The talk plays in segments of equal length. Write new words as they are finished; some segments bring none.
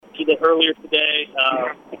that earlier today,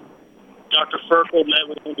 Dr. Ferkel met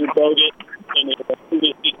with Andrew Bogut in a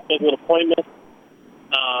previously scheduled appointment.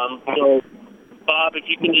 So, Bob, if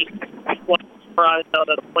you can just surprise how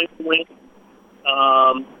that appointment went,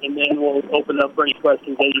 and then we'll open up for any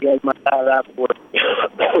questions that you guys might have afterwards.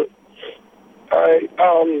 All right.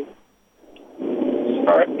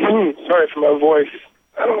 Sorry for my voice.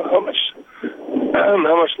 I don't know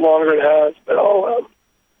how much longer it has, but I'll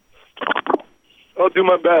do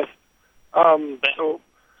my best.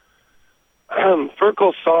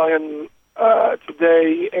 Ferkel saw him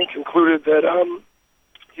today and concluded that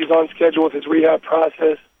he's on schedule with his rehab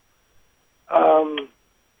process.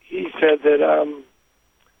 He said that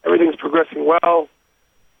everything's progressing well.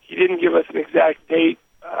 He didn't give us an exact date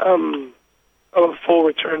of a full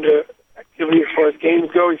return to activity as far as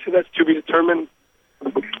games go. He said that's to be determined.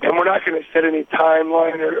 And we're not going to set any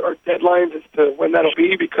timeline or deadlines as to when that'll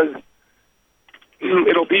be, because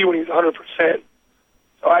it'll be when he's 100%.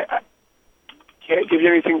 So I can't give you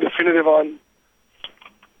anything definitive on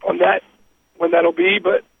that, when that'll be,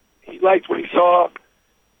 but he liked what he saw.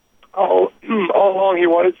 All along he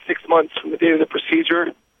wanted 6 months from the date of the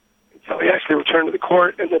procedure until he actually returned to the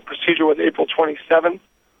court, and the procedure was April 27th.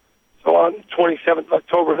 So on 27th of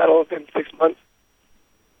October, that'll have been 6 months.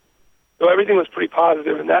 So everything was pretty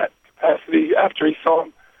positive in that capacity after he saw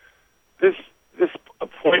him. This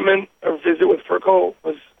appointment or visit with Ferkel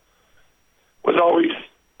was always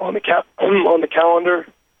on the calendar,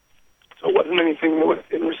 so it wasn't anything that was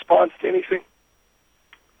in response to anything.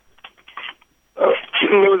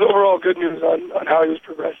 It was overall good news on how he was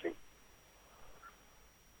progressing.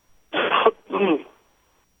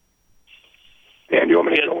 Dan, do you want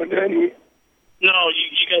me to go into any? No,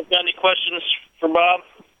 you guys got any questions for Bob?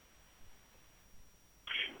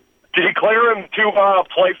 Did he clear him to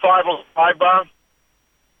play 5-on-5, Bob?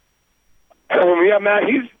 Yeah, Matt,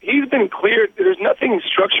 he's been cleared. There's nothing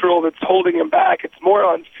structural that's holding him back. It's more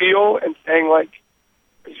on feel and saying, like,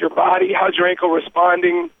 is your body, how's your ankle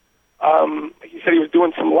responding? He said he was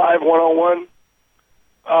doing some live one-on-one,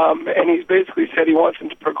 and he's basically said he wants him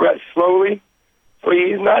to progress slowly. So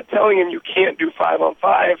he's not telling him you can't do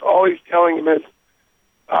 5-on-5. All he's telling him is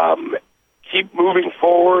keep moving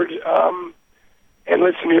forward and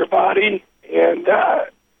listen to your body. And the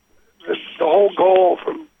whole goal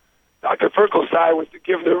from Dr. Ferkel's side was to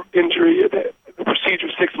give the injury, the procedure,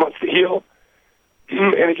 6 months to heal.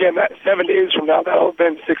 And again, that 7 days from now, that'll have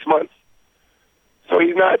been 6 months. So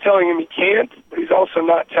he's not telling him he can't, but he's also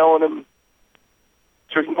not telling him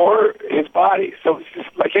to ignore his body. So it's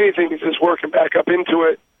just like anything, he's just working back up into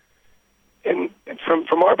it. And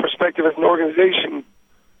from our perspective as an organization,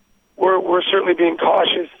 we're certainly being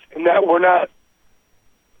cautious in that we're not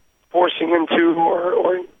forcing him to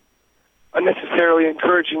or unnecessarily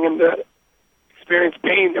encouraging him to experience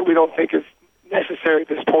pain that we don't think is necessary at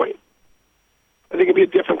this point. I think it'd be a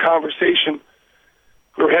different conversation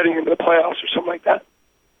if we're heading into the playoffs or something like that.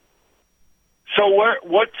 So what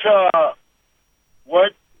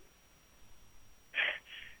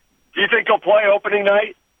do you think he'll play opening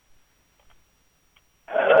night?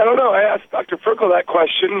 I don't know. I asked Dr. Ferkel that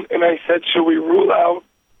question, and I said, should we rule out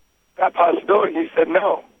that possibility? He said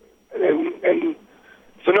no. And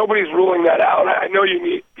so nobody's ruling that out. I know you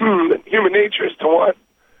need human nature is to want,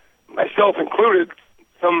 myself included,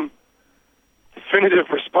 some definitive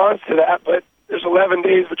response to that, but there's 11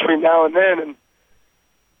 days between now and then, and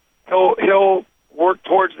he'll work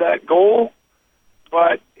towards that goal.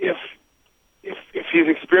 But if he's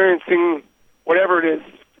experiencing whatever it is,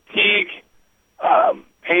 fatigue,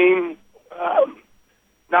 pain,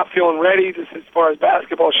 not feeling ready, just as far as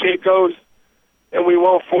basketball shape goes, then we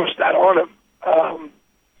won't force that on him.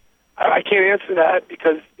 I can't answer that,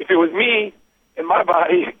 because if it was me and my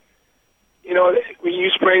body, you know, when you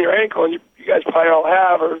sprain your ankle, and you guys probably all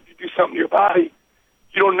have, or you do something to your body,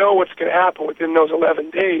 you don't know what's going to happen within those 11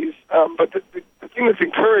 days. But the thing that's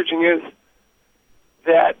encouraging is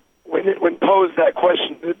that when posed that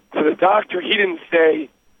question to the doctor, he didn't say,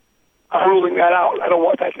 I'm ruling that out, I don't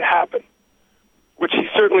want that to happen, which he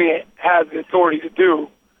certainly has the authority to do.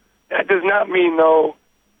 That does not mean, though,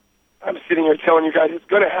 I'm sitting here telling you guys it's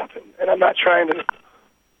going to happen, and I'm not trying to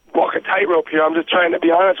walk a tightrope here. I'm just trying to be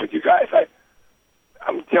honest with you guys.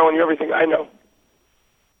 I'm telling you everything I know.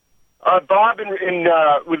 Bob,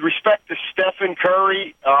 with respect to Stephen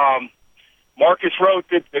Curry, Marcus wrote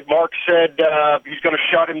that Mark said he's going to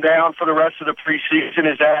shut him down for the rest of the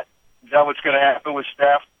preseason. Is that what's going to happen with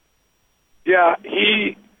Steph? Yeah,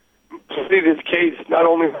 he pleaded his case not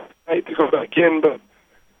only tonight to go back in, but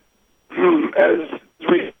as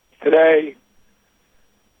we today,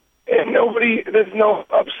 And there's no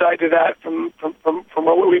upside to that from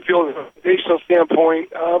what we feel is an organizational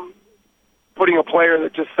standpoint. Putting a player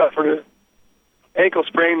that just suffered an ankle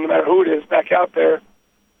sprain, no matter who it is, back out there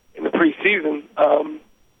in the preseason.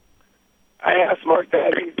 I asked Mark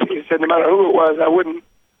that. He said no matter who it was, I wouldn't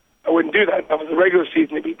do that. If that was the regular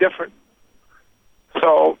season, it'd be different.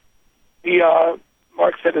 So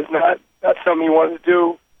Mark said it's not something he wanted to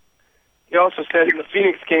do. He also said in the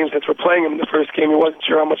Phoenix game, since we're playing him in the first game, he wasn't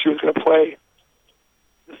sure how much he was going to play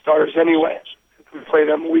the starters anyway, since we play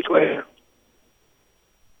them a week later.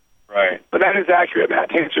 Right. But that is accurate,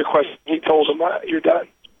 Matt, to answer your question. He told him, you're done.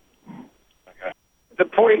 Okay. The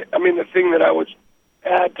thing that I would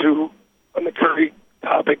add to on the Curry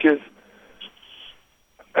topic is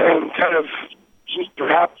kind of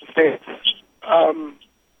perhaps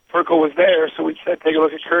Ferkel was there, so we said take a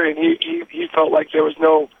look at Curry, and he felt like he was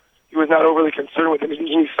not overly concerned with anything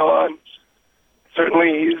he saw, and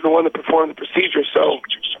certainly he's the one that performed the procedure, so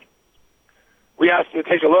we asked him to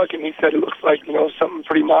take a look, and he said it looks like, something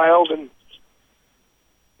pretty mild, and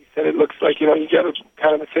he said it looks like, you get a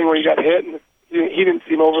kind of a thing where you got hit, and he didn't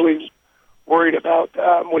seem overly worried about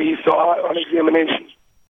what he saw on examination.